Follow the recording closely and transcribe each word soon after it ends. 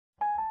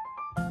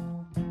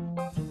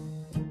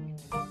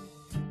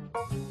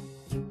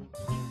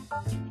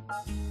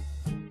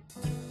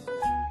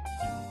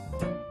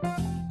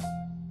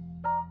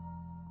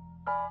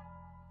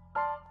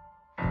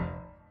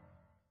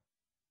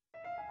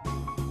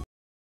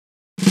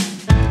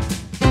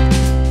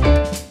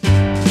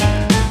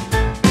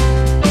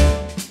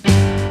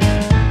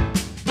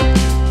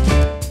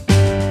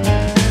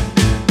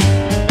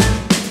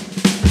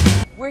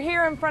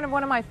have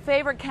one of my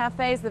favorite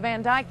cafes, the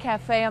Van Dyke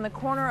Cafe, on the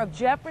corner of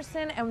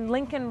Jefferson and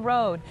Lincoln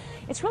Road.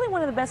 It's really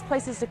one of the best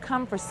places to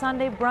come for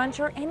Sunday brunch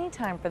or any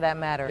time for that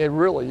matter. It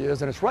really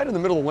is, and it's right in the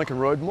middle of the Lincoln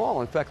Road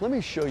Mall. In fact, let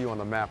me show you on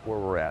the map where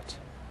we're at.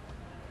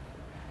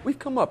 We've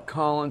come up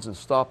Collins and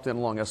stopped in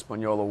along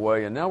Espanola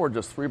Way, and now we're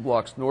just 3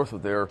 blocks north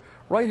of there,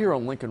 right here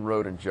on Lincoln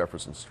Road and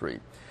Jefferson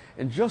Street.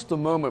 In just a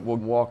moment, we'll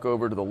walk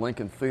over to the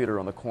Lincoln Theater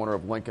on the corner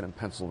of Lincoln and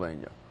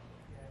Pennsylvania.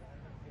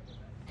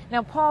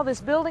 Now, Paul,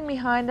 this building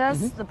behind us,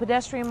 the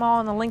pedestrian mall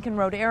in the Lincoln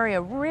Road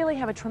area, really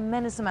have a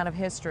tremendous amount of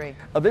history.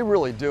 They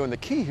really do, and the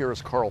key here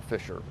is Carl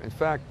Fisher. In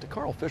fact,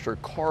 Carl Fisher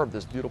carved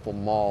this beautiful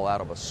mall out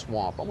of a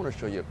swamp. I want to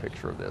show you a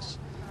picture of this.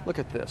 Look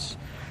at this.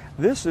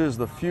 This is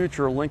the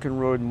future Lincoln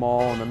Road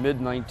Mall in the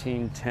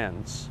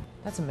mid-1910s.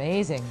 That's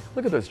amazing.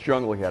 Look at this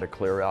jungle he had to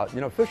clear out.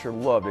 You know, Fisher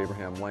loved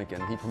Abraham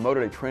Lincoln. He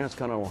promoted a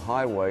transcontinental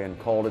highway and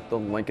called it the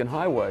Lincoln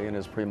Highway in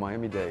his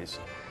pre-Miami days.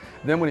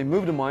 Then when he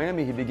moved to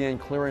Miami, he began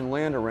clearing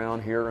land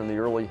around here in the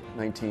early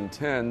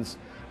 1910s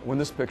when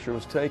this picture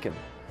was taken.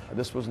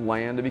 This was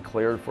land to be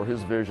cleared for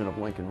his vision of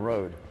Lincoln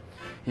Road.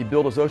 He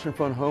built his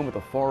oceanfront home at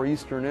the far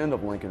eastern end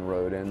of Lincoln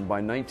Road, and by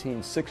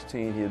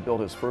 1916 he had built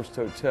his first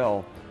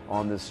hotel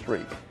on this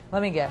street.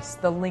 Let me guess,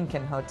 the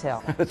Lincoln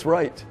Hotel. That's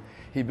right.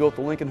 He built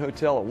the Lincoln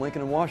Hotel at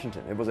Lincoln and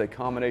Washington. It was a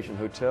combination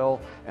hotel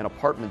and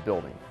apartment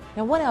building.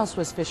 Now, what else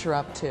was Fisher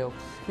up to?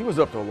 He was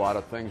up to a lot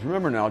of things.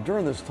 Remember now,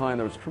 during this time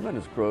there was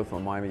tremendous growth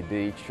on Miami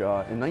Beach.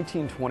 In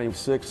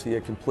 1926 he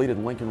had completed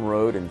Lincoln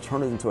Road and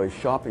turned it into a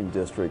shopping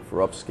district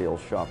for upscale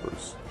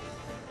shoppers.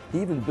 He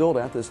even built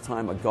at this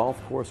time a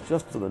golf course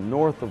just to the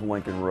north of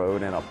Lincoln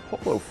Road and a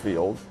polo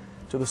field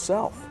to the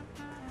south.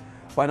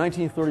 By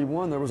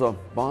 1931 there was a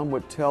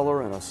Bonwit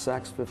Teller and a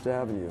Saks Fifth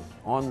Avenue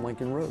on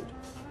Lincoln Road.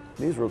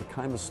 These were the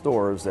kind of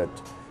stores that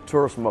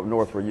tourists from up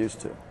north were used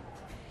to.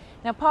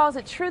 Now, Paul, is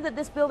it true that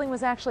this building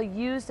was actually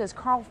used as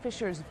Carl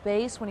Fisher's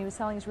base when he was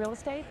selling his real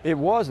estate? It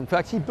was. In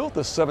fact, he built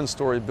this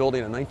 7-story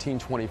building in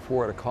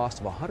 1924 at a cost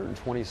of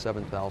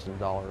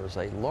 $127,000,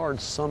 a large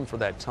sum for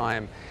that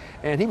time.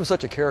 And he was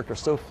such a character,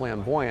 so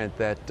flamboyant,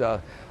 that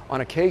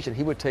on occasion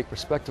he would take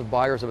prospective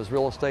buyers of his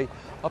real estate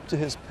up to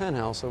his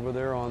penthouse over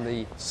there on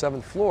the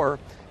 7th floor,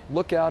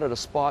 look out at a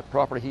spot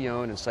property he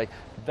owned and say,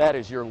 "That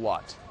is your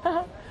lot."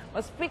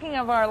 Well, speaking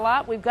of our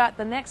lot, we've got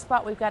the next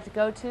spot we've got to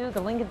go to,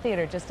 the Lincoln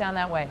Theater, just down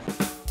that way.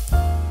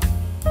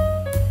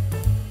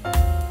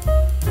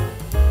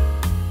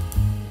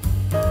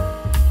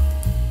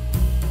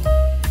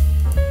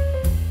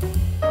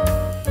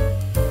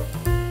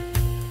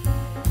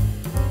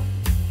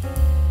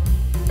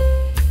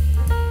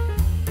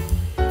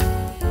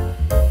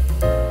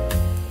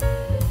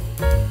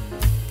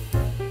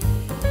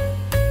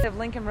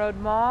 Lincoln Road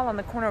Mall on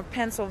the corner of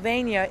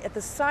Pennsylvania at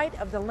the site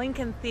of the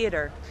Lincoln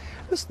Theater.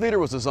 This theater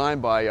was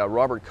designed by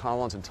Robert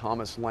Collins and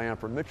Thomas Lamb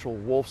for Mitchell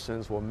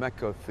Wolfson's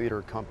Wometco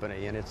Theater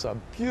Company, and it's a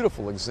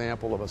beautiful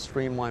example of a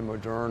streamlined,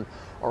 modern,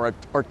 or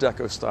Art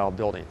Deco style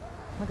building.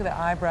 Look at the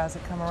eyebrows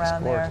that come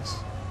around there.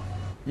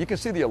 You can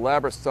see the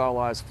elaborate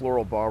stylized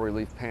floral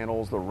bas-relief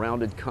panels, the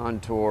rounded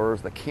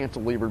contours, the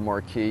cantilevered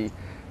marquee.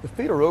 The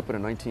theater opened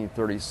in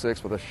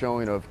 1936 with a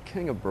showing of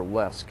King of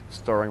Burlesque,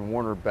 starring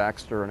Warner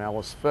Baxter and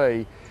Alice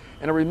Faye,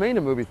 and it remained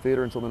a movie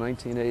theater until the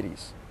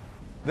 1980s.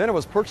 Then it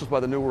was purchased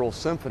by the New World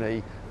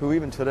Symphony, who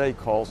even today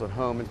calls it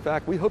home. In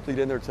fact, we hope to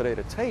get in there today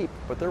to tape,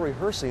 but they're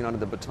rehearsing under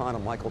the baton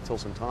of Michael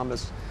Tilson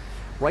Thomas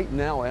right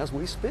now as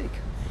we speak.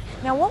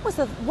 Now, what was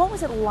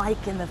it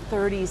like in the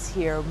 30s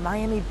here,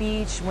 Miami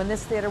Beach, when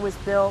this theater was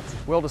built?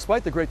 Well,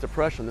 despite the Great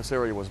Depression, this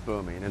area was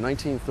booming. In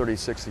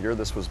 1936, the year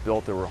this was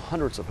built, there were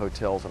hundreds of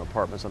hotels and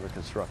apartments under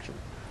construction.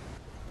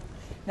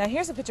 Now,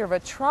 here's a picture of a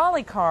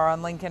trolley car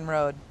on Lincoln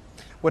Road.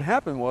 What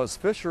happened was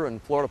Fisher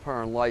and Florida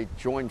Power and Light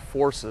joined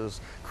forces,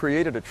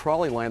 created a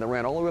trolley line that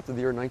ran all the way up to the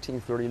year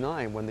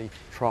 1939 when the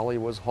trolley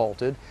was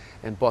halted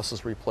and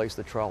buses replaced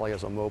the trolley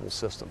as a mobile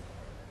system.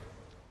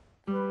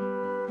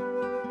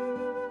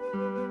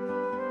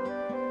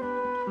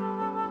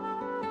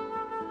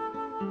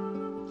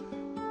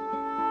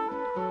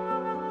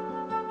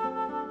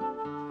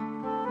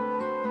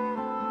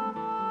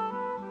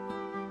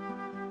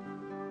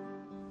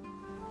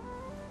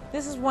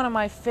 This is one of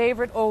my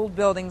favorite old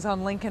buildings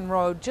on Lincoln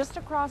Road, just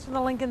across from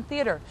the Lincoln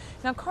Theater.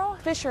 Now, Carl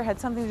Fisher had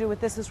something to do with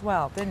this as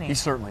well, didn't he? He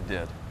certainly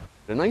did.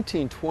 In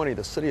 1920,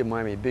 the city of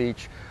Miami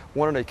Beach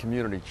wanted a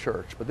community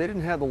church, but they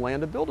didn't have the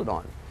land to build it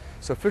on.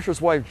 So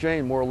Fisher's wife,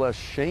 Jane, more or less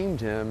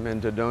shamed him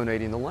into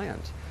donating the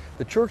land.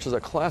 The church is a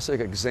classic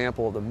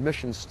example of the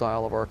mission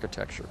style of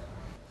architecture.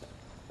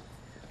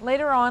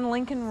 Later on,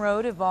 Lincoln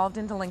Road evolved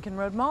into Lincoln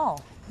Road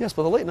Mall. Yes,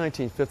 by the late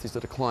 1950s, the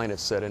decline had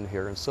set in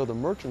here, and so the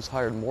merchants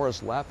hired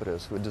Morris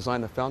Lapidus, who had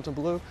designed the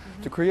Fontainebleau,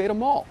 to create a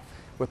mall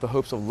with the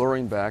hopes of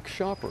luring back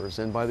shoppers.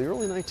 And by the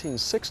early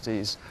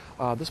 1960s,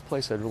 this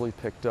place had really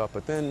picked up,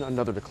 but then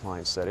another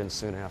decline set in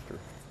soon after.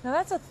 Now,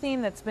 that's a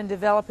theme that's been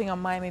developing on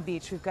Miami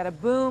Beach. We've got a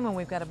boom and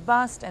we've got a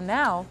bust, and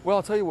now... Well,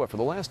 I'll tell you what, for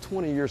the last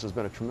 20 years, there's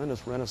been a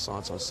tremendous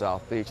renaissance on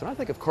South Beach, and I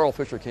think if Carl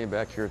Fisher came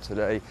back here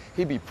today,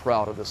 he'd be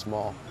proud of this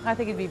mall. I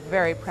think he'd be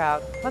very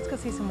proud. Let's go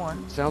see some more.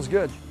 Sounds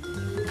good.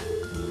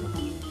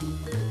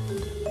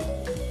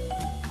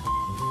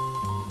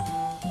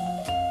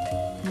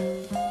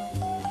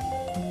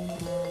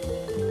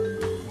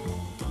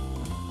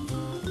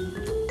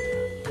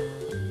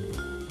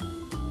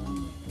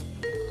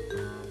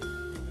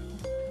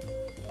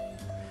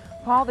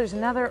 Paul, there's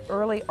another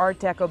early Art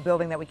Deco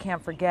building that we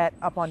can't forget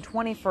up on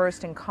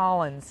 21st and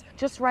Collins,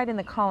 just right in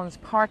the Collins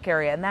Park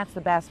area, and that's the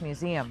Bass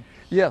Museum.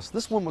 Yes,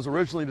 this one was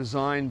originally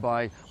designed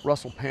by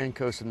Russell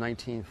Pancoast in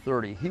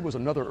 1930. He was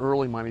another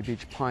early Miami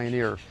Beach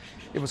pioneer.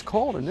 It was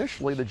called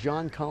initially the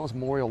John Collins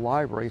Memorial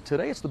Library.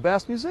 Today it's the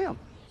Bass Museum.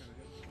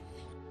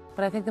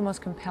 But I think the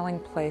most compelling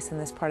place in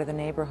this part of the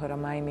neighborhood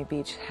on Miami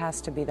Beach has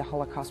to be the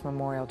Holocaust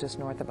Memorial just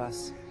north of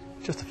us.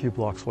 Just a few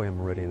blocks away on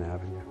Meridian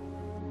Avenue.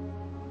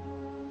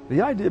 The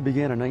idea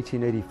began in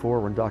 1984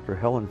 when Dr.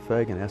 Helen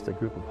Fagan asked a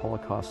group of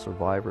Holocaust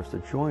survivors to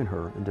join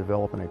her in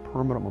developing a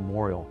permanent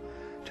memorial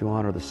to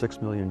honor the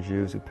 6 million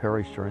Jews who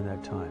perished during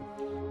that time.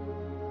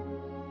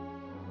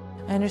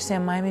 I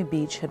understand Miami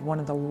Beach had one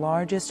of the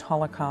largest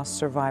Holocaust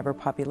survivor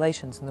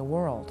populations in the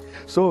world.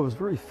 So it was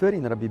very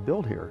fitting that it be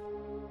built here.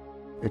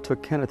 It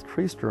took Kenneth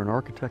Treaster, an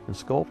architect and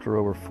sculptor,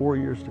 over 4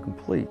 years to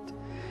complete,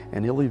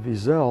 and Elie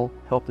Wiesel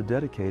helped to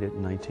dedicate it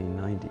in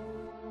 1990.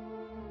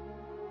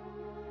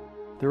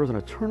 There is an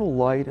eternal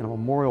light and a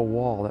memorial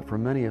wall that for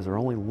many is their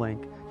only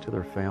link to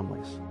their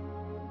families.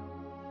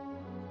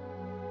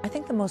 I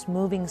think the most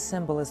moving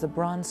symbol is the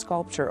bronze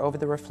sculpture over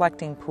the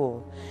reflecting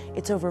pool.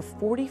 It's over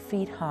 40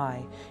 feet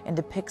high and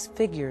depicts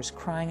figures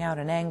crying out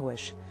in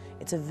anguish.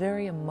 It's a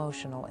very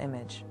emotional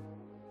image.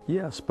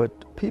 Yes,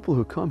 but people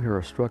who come here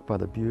are struck by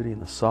the beauty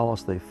and the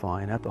solace they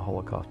find at the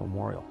Holocaust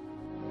Memorial.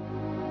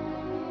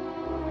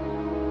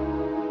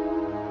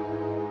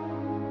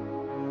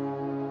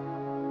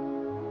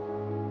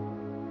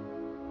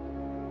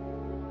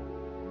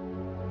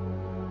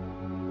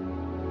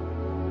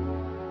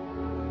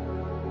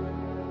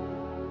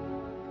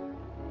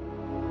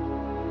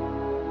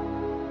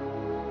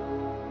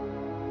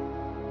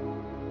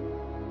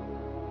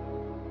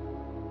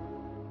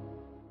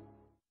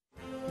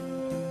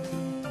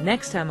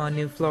 Next time on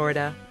New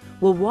Florida,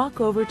 we'll walk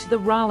over to the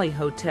Raleigh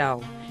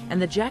Hotel and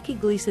the Jackie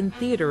Gleason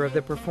Theater of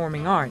the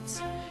Performing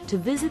Arts to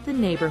visit the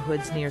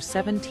neighborhoods near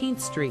 17th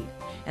Street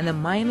and the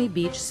Miami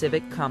Beach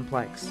Civic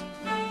Complex.